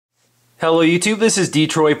Hello YouTube, this is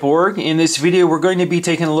Detroit Borg. In this video we're going to be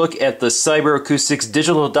taking a look at the Cyber Acoustics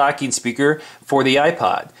digital docking speaker for the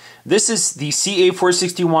iPod. This is the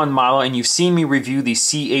CA-461 model, and you've seen me review the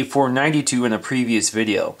CA-492 in a previous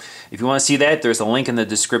video. If you want to see that, there's a link in the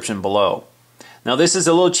description below. Now this is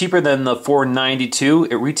a little cheaper than the 492.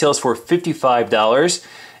 It retails for $55.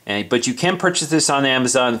 But you can purchase this on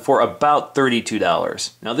Amazon for about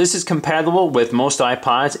 $32. Now this is compatible with most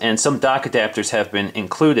iPods, and some dock adapters have been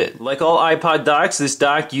included. Like all iPod docks, this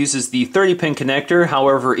dock uses the 30-pin connector.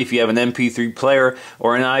 However, if you have an MP3 player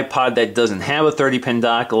or an iPod that doesn't have a 30-pin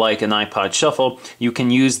dock, like an iPod Shuffle, you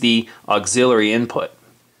can use the auxiliary input.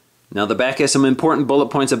 Now the back has some important bullet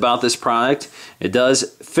points about this product. It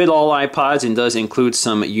does fit all iPods and does include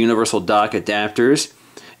some universal dock adapters.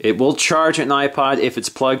 It will charge an iPod if it's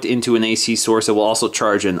plugged into an AC source. It will also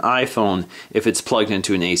charge an iPhone if it's plugged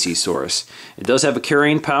into an AC source. It does have a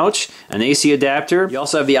carrying pouch, an AC adapter. You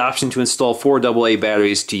also have the option to install 4 AA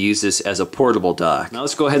batteries to use this as a portable dock. Now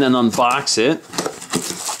let's go ahead and unbox it.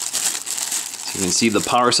 So you can see the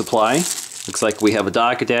power supply. Looks like we have a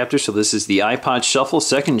dock adapter. So this is the iPod Shuffle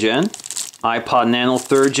 2nd Gen, iPod Nano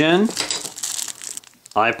 3rd Gen,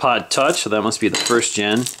 iPod Touch, so that must be the 1st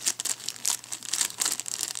Gen,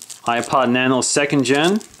 iPod Nano 2nd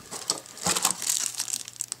Gen,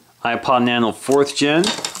 iPod Nano 4th Gen,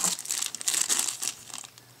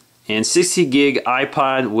 and 60 gig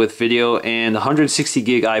iPod with video and 160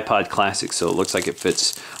 gig iPod Classic, so it looks like it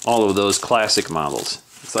fits all of those classic models.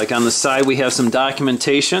 It's like on the side we have some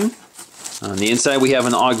documentation. On the inside we have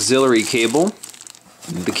an auxiliary cable,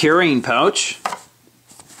 the carrying pouch,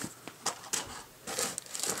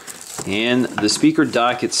 and the speaker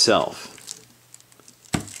dock itself.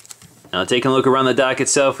 Now taking a look around the dock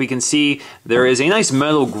itself, we can see there is a nice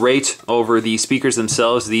metal grate over the speakers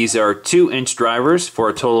themselves. These are 2-inch drivers for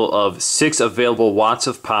a total of 6 available watts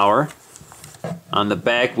of power. On the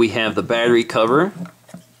back we have the battery cover.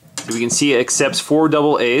 So we can see it accepts 4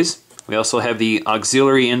 AA's. We also have the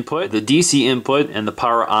auxiliary input, the DC input, and the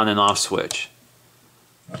power on and off switch.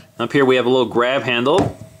 Up here we have a little grab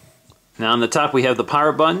handle. Now on the top we have the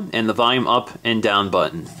power button and the volume up and down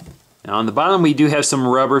button. Now on the bottom we do have some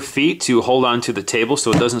rubber feet to hold on to the table so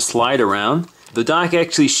it doesn't slide around. The dock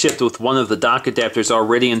actually shipped with one of the dock adapters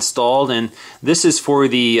already installed, and this is for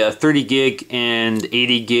the 30 gig and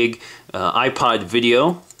 80 gig iPod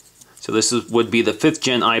video. So this would be the 5th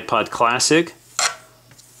Gen iPod Classic.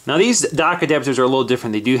 Now these dock adapters are a little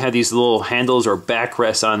different. They do have these little handles or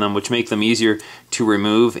backrests on them, which make them easier to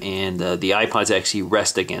remove, and the iPods actually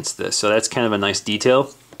rest against this. So that's kind of a nice detail.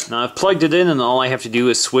 Now I've plugged it in, and all I have to do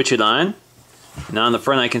is switch it on. Now on the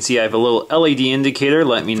front I can see I have a little LED indicator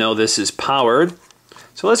letting me know this is powered.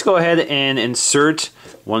 So let's go ahead and insert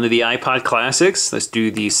one of the iPod Classics. Let's do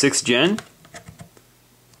the 6th Gen.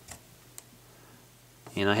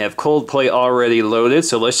 And I have Coldplay already loaded,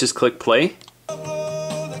 so let's just click play.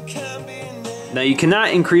 Now you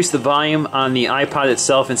cannot increase the volume on the iPod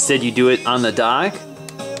itself, instead you do it on the dock.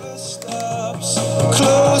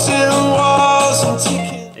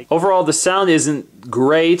 Overall the sound isn't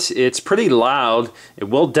great. It's pretty loud. It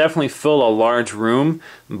will definitely fill a large room,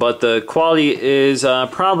 but the quality is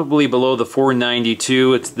probably below the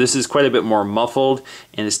 492. This is quite a bit more muffled,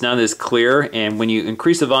 and it's not as clear, and when you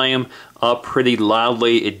increase the volume up pretty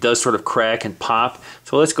loudly it does sort of crack and pop.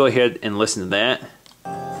 So let's go ahead and listen to that.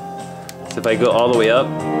 So if I go all the way up,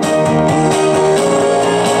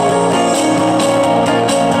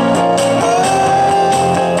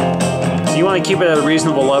 so you want to keep it at a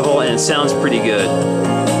reasonable level, and it sounds pretty good.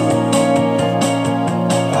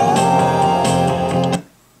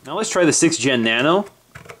 Now let's try the 6th Gen Nano.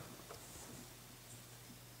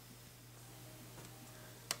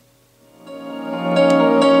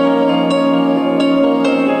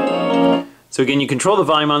 So again, you control the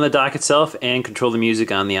volume on the dock itself and control the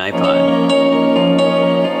music on the iPod.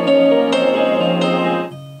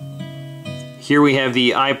 Here we have the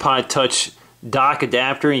iPod Touch dock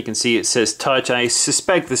adapter. You can see it says Touch. I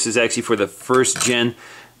suspect this is actually for the 1st Gen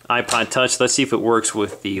iPod Touch. Let's see if it works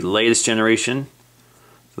with the latest generation.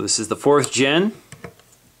 So this is the 4th Gen,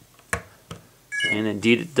 and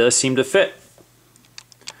indeed it does seem to fit.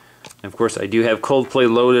 And of course I do have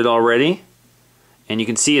Coldplay loaded already. And you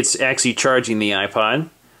can see it's actually charging the iPod.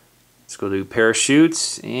 Let's go to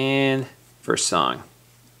Parachutes and first song.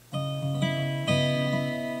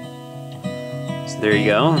 So there you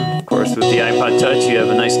go. Of course with the iPod Touch you have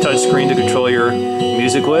a nice touch screen to control your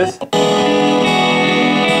music with. Of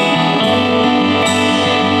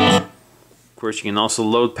course you can also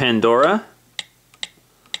load Pandora.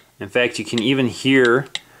 In fact, you can even hear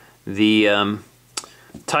the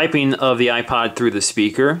typing of the iPod through the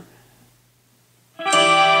speaker.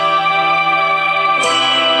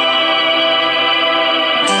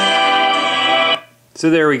 So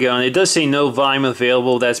there we go, and it does say no volume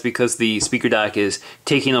available. That's because the speaker dock is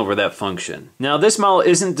taking over that function. Now this model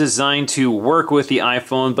isn't designed to work with the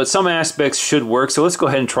iPhone, but some aspects should work, so let's go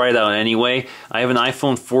ahead and try it out anyway. I have an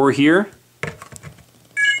iPhone 4 here. In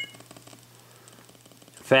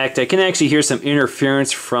fact, I can actually hear some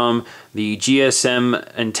interference from the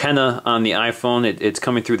GSM antenna on the iPhone. It's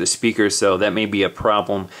coming through the speakers, so that may be a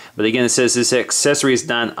problem. But again, it says this accessory is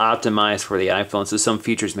not optimized for the iPhone, so some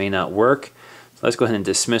features may not work. Let's go ahead and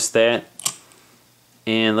dismiss that,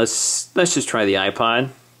 and let's just try the iPod.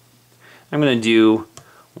 I'm going to do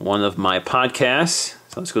one of my podcasts.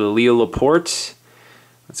 So let's go to Leo Laporte.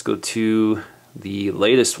 Let's go to the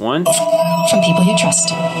latest one. From people you trust.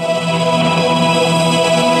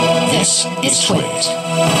 This is Twit.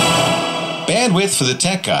 Bandwidth for the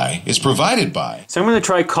Tech Guy is provided by... So I'm going to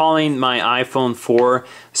try calling my iPhone 4.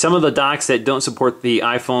 Some of the docks that don't support the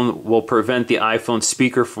iPhone will prevent the iPhone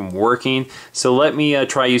speaker from working. So let me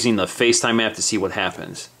try using the FaceTime app to see what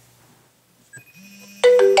happens. So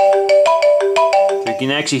you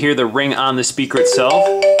can actually hear the ring on the speaker itself.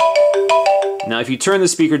 Now if you turn the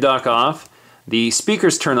speaker dock off, the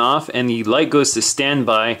speakers turn off and the light goes to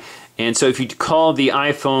standby. And so if you call the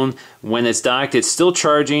iPhone when it's docked, it's still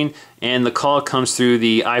charging, and the call comes through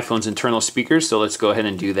the iPhone's internal speakers. So let's go ahead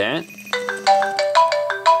and do that.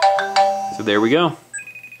 So there we go.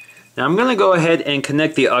 Now I'm going to go ahead and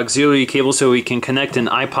connect the auxiliary cable so we can connect an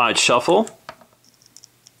iPod Shuffle.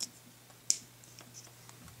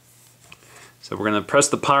 So we're going to press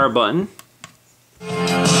the power button.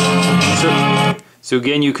 So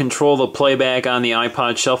again, you control the playback on the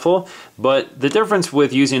iPod Shuffle, but the difference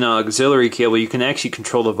with using an auxiliary cable, you can actually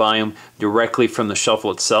control the volume directly from the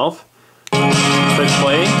Shuffle itself. Click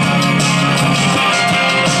play.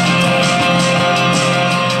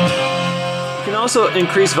 You can also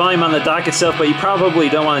increase volume on the dock itself, but you probably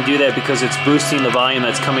don't want to do that because it's boosting the volume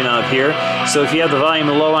that's coming out of here. So if you have the volume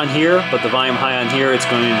low on here, but the volume high on here, it's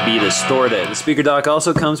going to be distorted. The speaker dock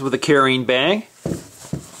also comes with a carrying bag.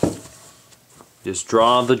 Just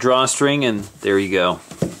draw the drawstring and there you go.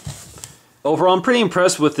 Overall, I'm pretty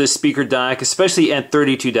impressed with this speaker dock, especially at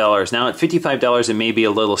 $32. Now at $55 it may be a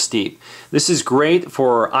little steep. This is great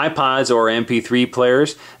for iPods or MP3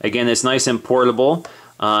 players. Again, it's nice and portable,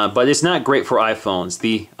 but it's not great for iPhones.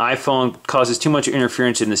 The iPhone causes too much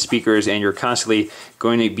interference in the speakers and you're constantly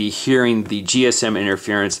going to be hearing the GSM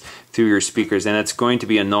interference through your speakers, and it's going to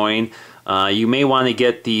be annoying. You may want to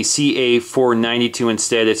get the CA-462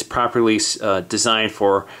 instead. It's properly designed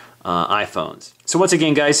for iPhones. So once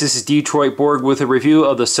again, guys, this is Detroit Borg with a review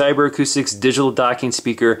of the Cyber Acoustics digital docking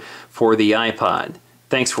speaker for the iPod.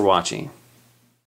 Thanks for watching.